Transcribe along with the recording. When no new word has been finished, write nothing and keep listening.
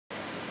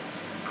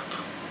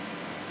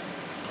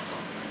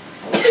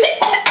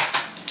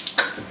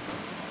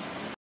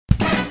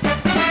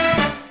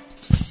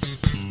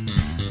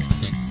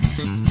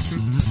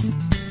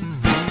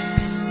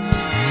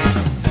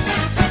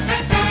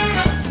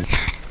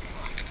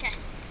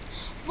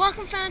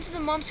Welcome fans to the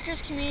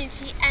Momskers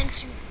community, and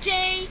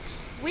today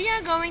we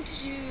are going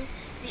to do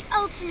the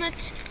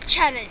ultimate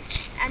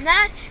challenge, and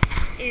that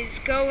is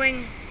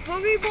going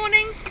boogie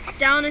boarding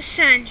down a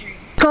sand dune.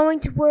 Going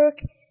to work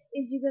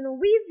is you're going to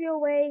weave your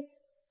way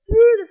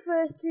through the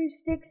first two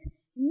sticks,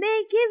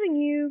 giving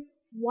you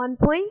 1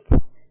 point. Then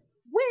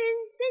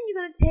you're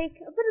going to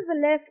take a bit of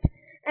a left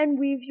and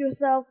weave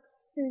yourself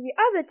through the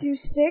other two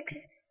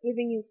sticks,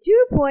 giving you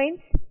 2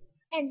 points.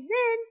 And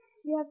then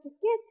you have to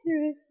get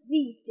through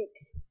these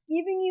sticks,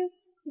 giving you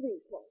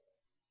 3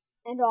 points.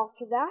 And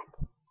after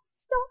that,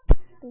 stop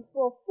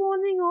before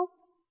falling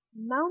off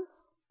Mount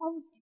of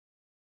Doom.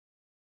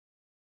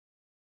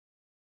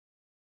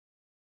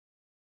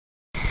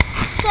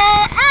 So,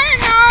 I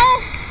don't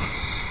know,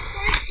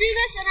 let's do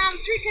this, and I'm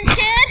freaking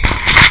scared,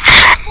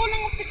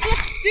 falling off the cliff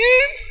of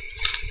doom.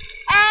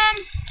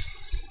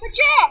 But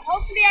yeah,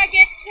 hopefully I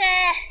get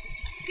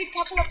a good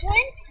couple of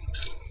points,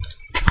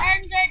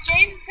 and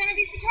James is going to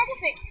be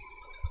photographing.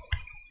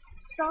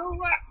 So,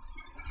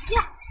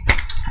 yeah.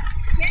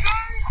 Here goes.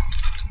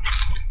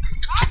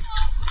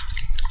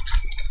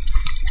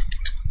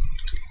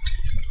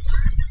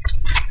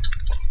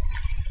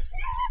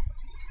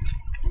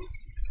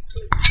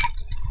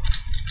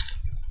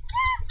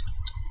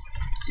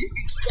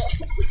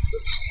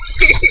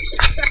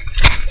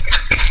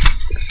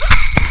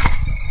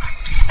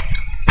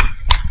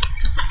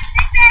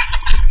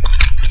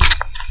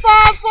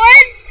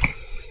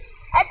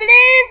 I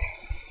believe.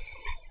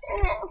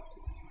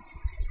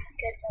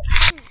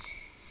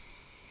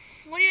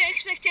 What are your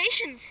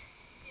expectations?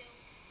 0.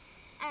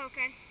 Oh,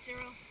 okay, 0.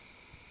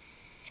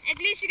 At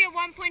least you get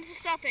 1 point for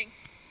stopping.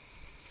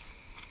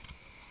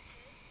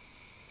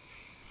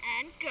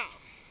 And go.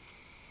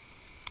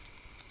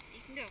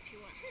 You can go if you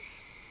want.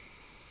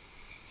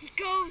 He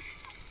goes.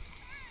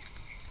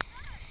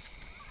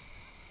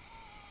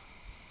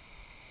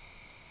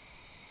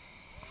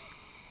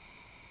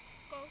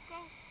 Go, go.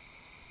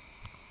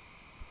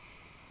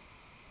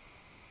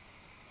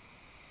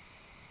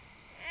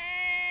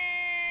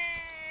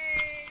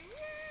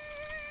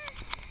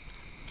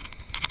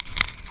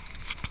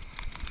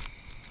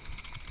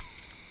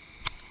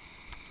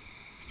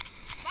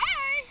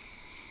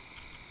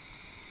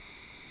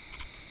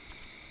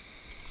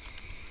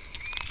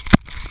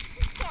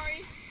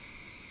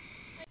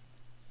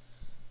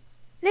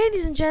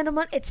 Ladies and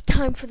gentlemen, it's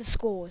time for the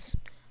scores.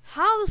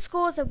 How the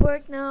scores have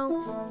worked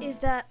now is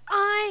that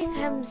I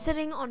am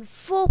sitting on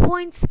 4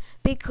 points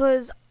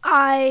because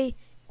I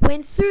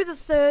went through the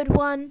third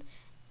one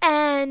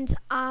and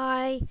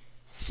I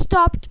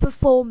stopped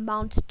before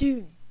Mount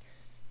Doom.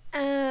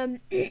 I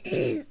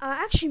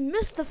actually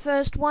missed the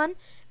first one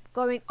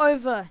going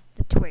over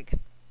the twig.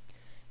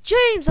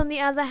 James, on the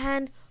other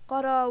hand,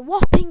 got a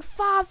whopping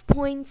 5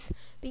 points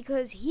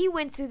because he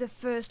went through the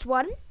first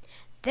one,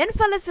 then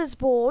fell off his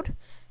board,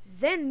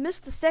 then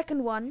missed the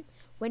second one,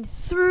 went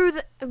through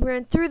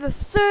the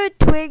third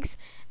twigs,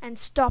 and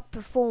stopped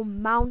before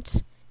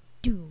Mount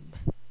Doom,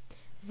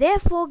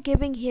 therefore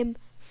giving him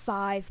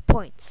 5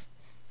 points.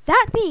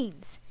 That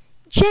means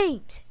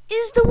James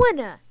is the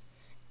winner,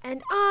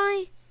 and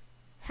I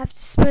have to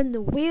spin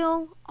the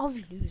wheel of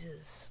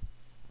losers.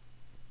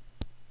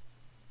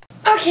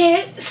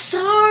 Okay,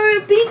 so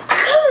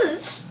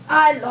because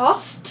I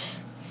lost,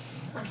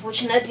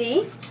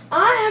 unfortunately,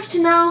 I have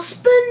to now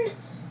spin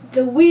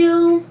the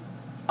wheel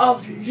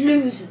of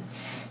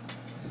losers.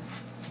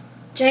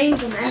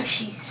 James, I'm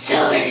actually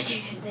so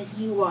irritated that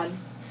you won.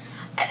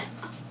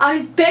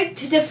 I beg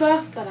to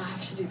differ, but I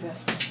have to do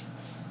this.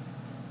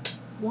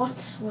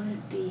 What would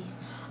it be?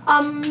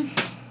 Oh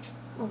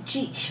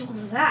geez, what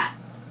was that?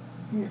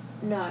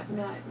 No.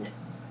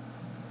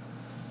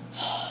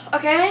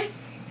 Okay.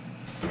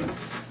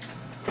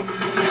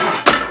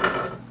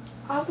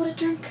 I would have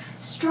drunk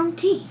strong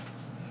tea,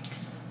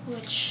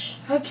 which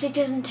hopefully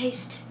doesn't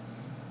taste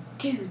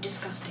too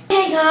disgusting.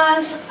 Hey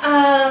guys,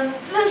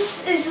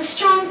 this is the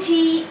strong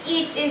tea.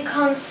 It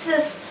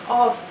consists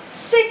of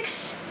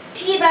 6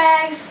 tea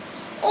bags,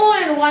 all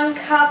in 1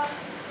 cup.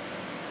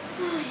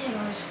 Here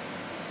goes.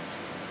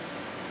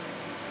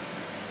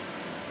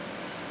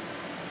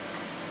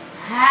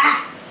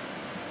 Ah!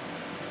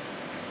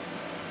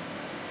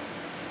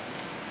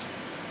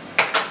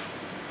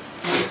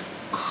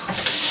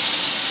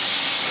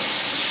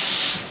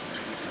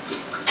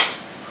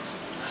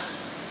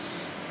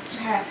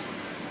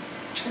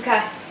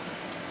 Okay.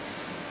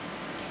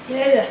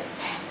 Yeah.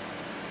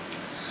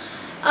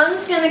 I'm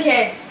just gonna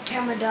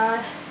camera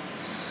died.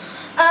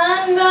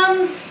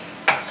 And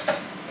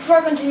before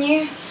I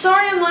continue,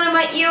 sorry I'm not in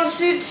my EO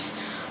suit.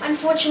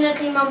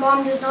 Unfortunately, my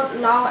mom does not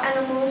allow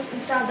animals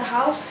inside the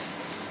house,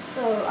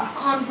 so I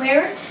can't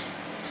wear it.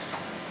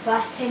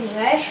 But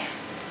anyway.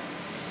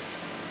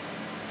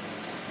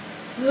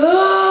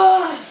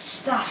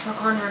 Stuff, I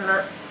can't handle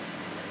it.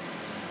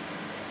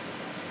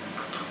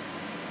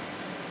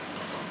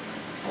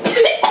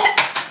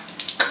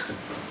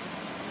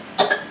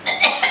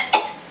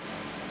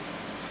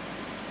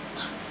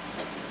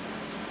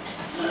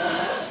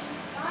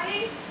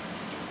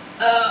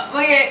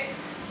 Okay.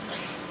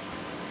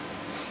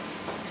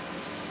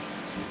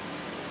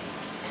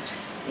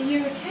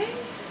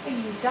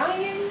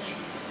 dying.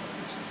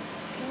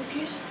 Can you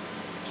repeat?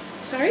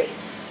 Sorry?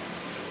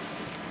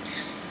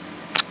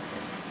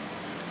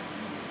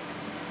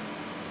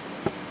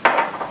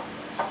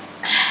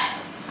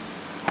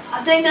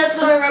 I think that's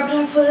gonna wrap it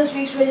up for this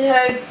week's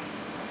video.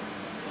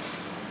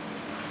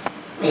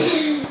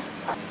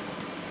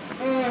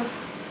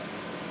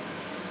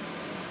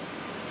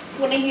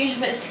 What a huge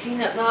mess to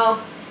clean up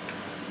now.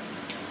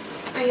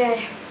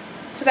 Okay.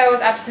 So that was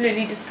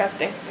absolutely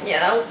disgusting. Yeah,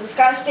 that was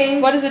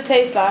disgusting. What does it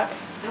taste like?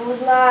 It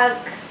was like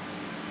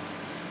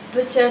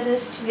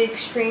bitterness to the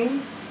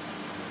extreme.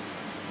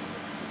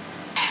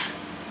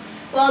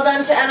 Well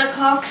done to Anna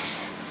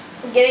Cox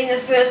for getting the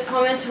first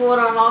comment award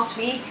on last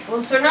week.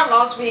 Well, sorry, not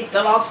last week,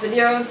 the last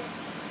video.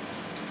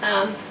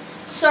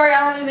 Sorry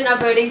I haven't been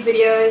uploading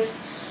videos.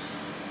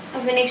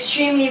 I've been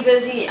extremely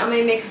busy. I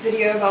may make a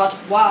video about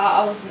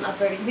why I wasn't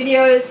uploading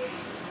videos.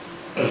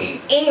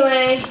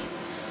 Anyway,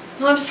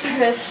 I'm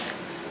Chris.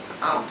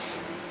 Out.